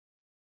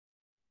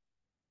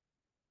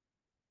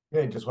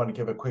Okay, just want to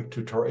give a quick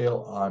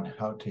tutorial on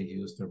how to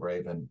use the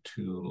Raven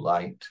 2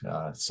 Lite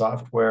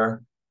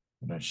software.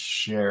 I'm going to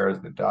share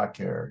the doc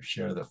here,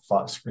 share the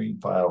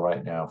screen file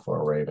right now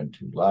for Raven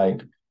 2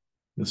 Lite.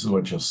 This is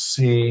what you'll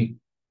see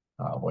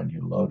when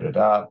you load it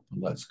up.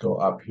 Let's go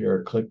up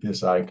here, click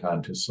this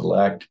icon to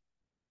select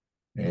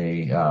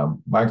a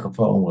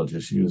microphone. We'll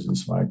just use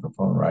this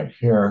microphone right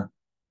here.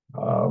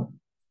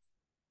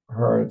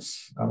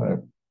 Hertz. I'm going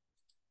to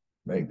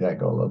make that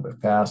go a little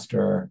bit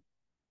faster.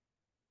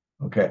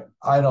 Okay,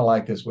 I don't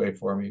like this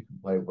waveform. You can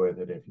play with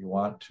it if you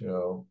want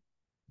to.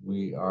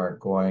 We are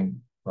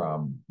going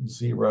from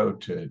 0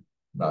 to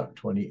about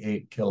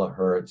 28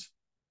 kilohertz.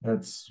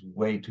 That's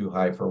way too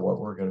high for what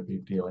we're going to be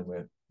dealing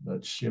with.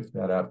 Let's shift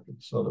that up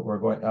so that we're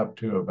going up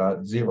to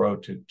about 0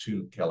 to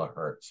 2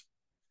 kilohertz.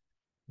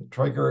 The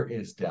trigger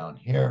is down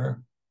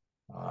here.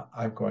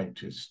 I'm going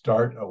to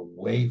start a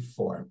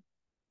waveform.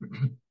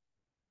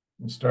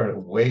 Start a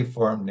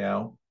waveform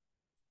now,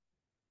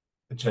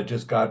 which I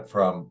just got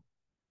from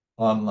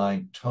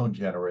online tone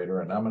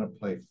generator, and I'm going to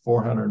play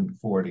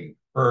 440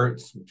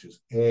 hertz, which is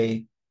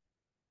A.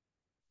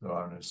 So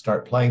I'm going to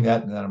start playing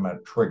that, and then I'm going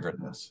to trigger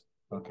this.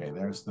 Okay,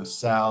 there's the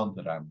sound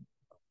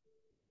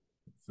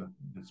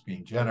that's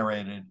being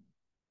generated.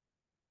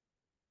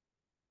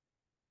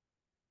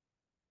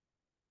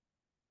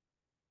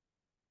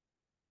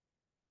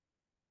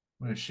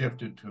 I'm going to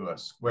shift it to a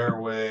square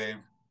wave.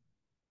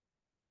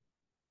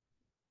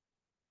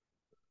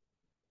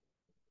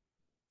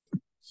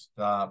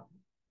 Stop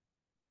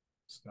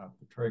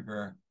the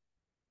trigger.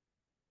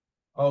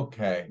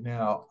 Okay,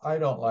 now I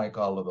don't like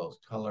all of those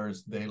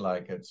colors. They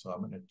like it, so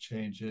I'm going to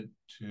change it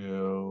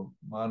to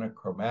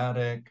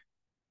monochromatic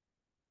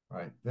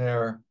right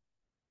there.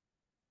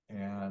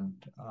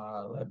 And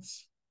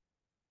let's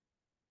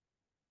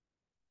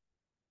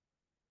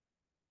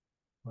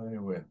play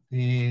with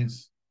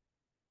these.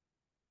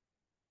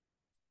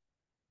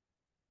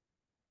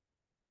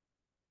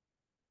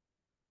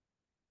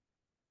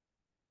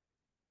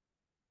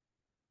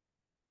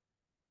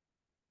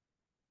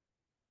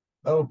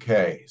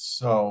 Okay,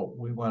 so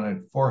we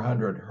wanted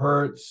 400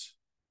 hertz.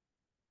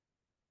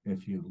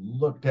 If you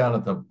look down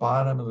at the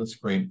bottom of the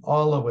screen,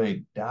 all the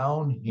way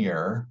down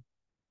here,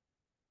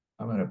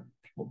 I'm going to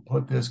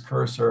put this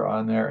cursor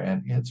on there,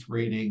 and it's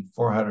reading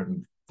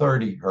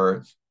 430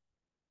 hertz.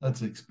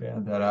 Let's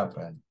expand that up.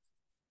 And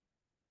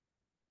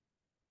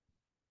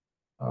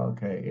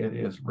okay, it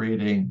is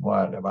reading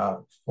what,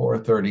 about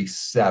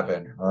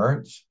 437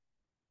 hertz.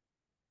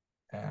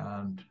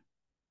 And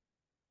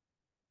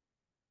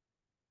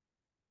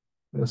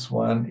this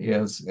one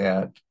is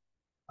at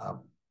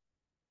about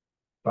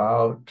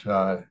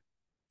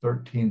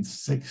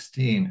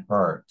 1316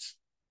 hertz.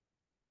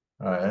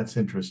 That's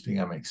interesting.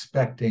 I'm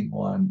expecting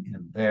one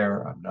in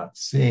there. I'm not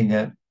seeing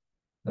it.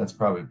 That's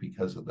probably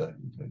because of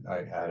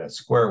I had a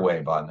square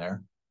wave on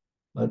there.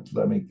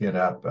 Let me get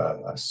up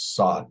a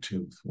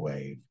sawtooth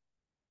wave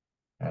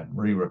and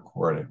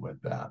re-record it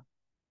with that.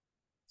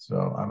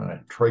 So I'm going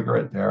to trigger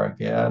it there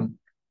again.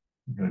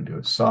 I'm going to do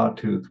a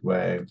sawtooth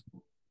wave.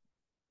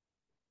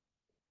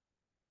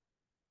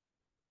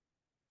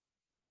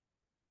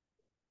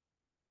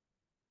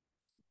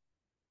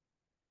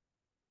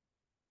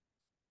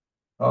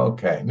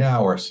 Okay,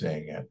 now we're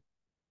seeing it.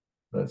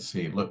 Let's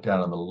see, look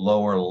down in the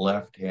lower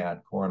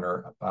left-hand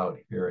corner about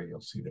here.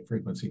 You'll see the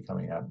frequency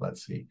coming out.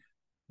 Let's see,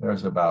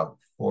 there's about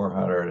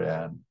 400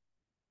 and,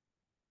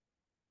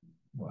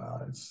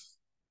 well, it's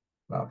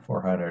about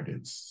 400.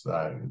 It's,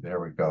 there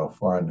we go,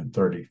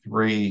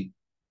 433,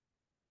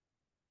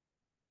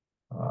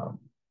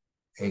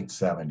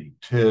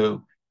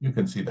 872. You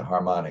can see the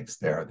harmonics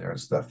there.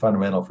 There's the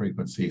fundamental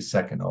frequency,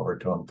 second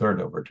overtone,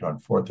 third overtone,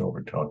 fourth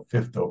overtone,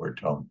 fifth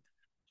overtone.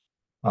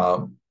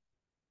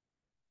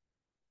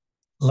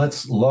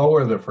 Let's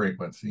lower the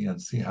frequency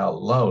and see how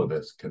low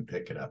this can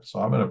pick it up. So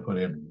I'm going to put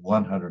in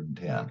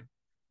 110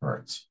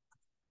 hertz.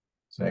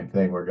 Same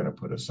thing, we're going to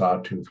put a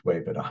sawtooth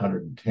wave at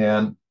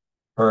 110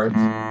 hertz.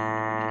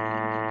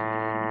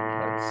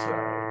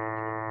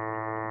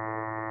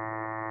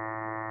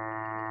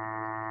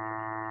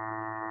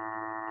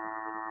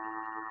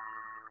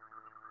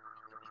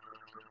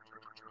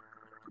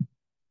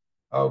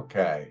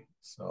 Okay,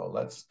 so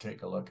let's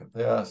take a look at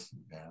this,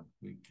 and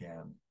we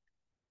can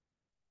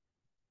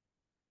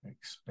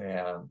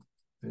expand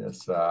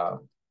this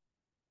up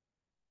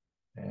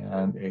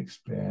and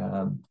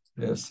expand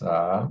this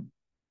up.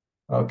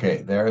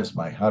 Okay, there's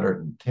my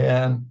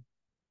 110,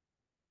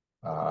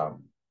 about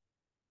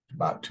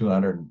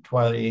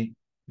 220.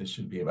 This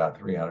should be about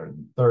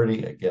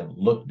 330. Again,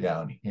 look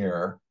down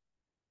here,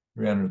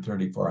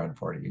 330,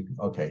 440.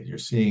 Okay, you're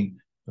seeing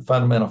the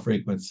fundamental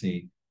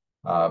frequency,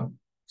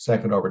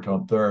 second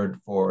overtone,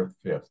 third, fourth,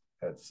 fifth,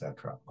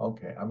 etc.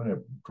 Okay, I'm going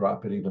to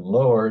drop it even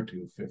lower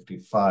to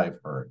 55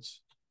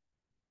 hertz.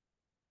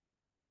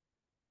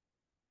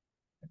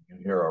 And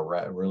you hear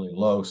a really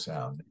low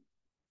sound.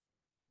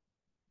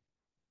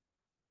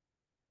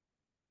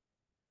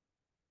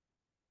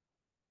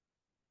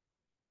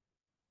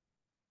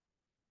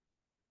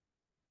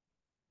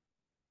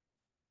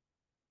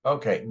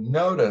 Okay,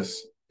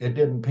 notice it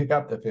didn't pick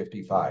up the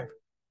 55.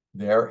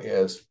 There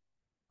is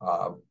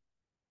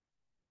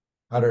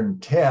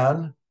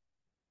 110.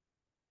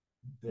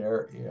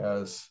 There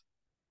is,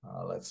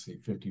 let's see,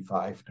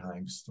 55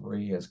 times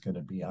 3 is going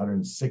to be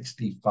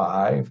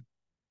 165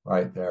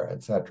 right there,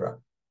 etc.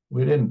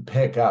 We didn't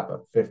pick up a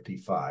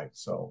 55.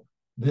 So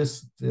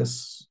this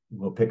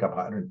will pick up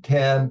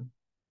 110,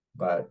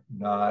 but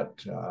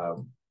not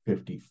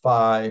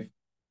 55.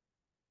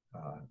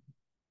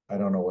 I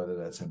don't know whether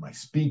that's in my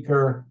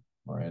speaker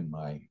or in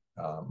my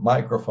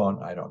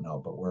microphone. I don't know,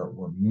 but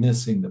we're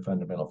missing the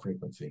fundamental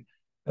frequency.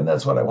 And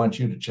that's what I want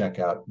you to check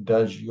out.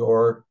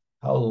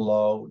 How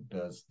low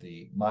does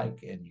the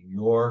mic in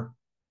your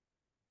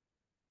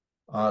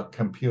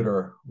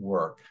computer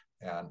work?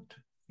 And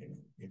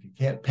if you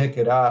can't pick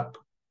it up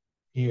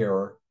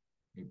here,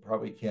 you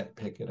probably can't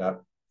pick it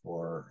up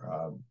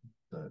for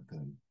the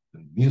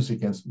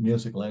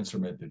musical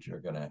instrument that you're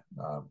going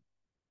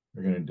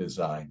to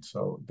design.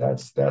 So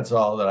that's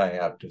all that I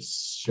have to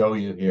show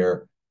you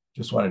here.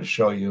 Just wanted to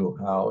show you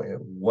how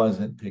it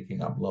wasn't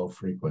picking up low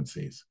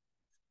frequencies.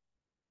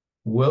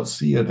 We'll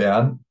see you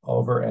then.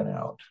 Over and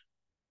out.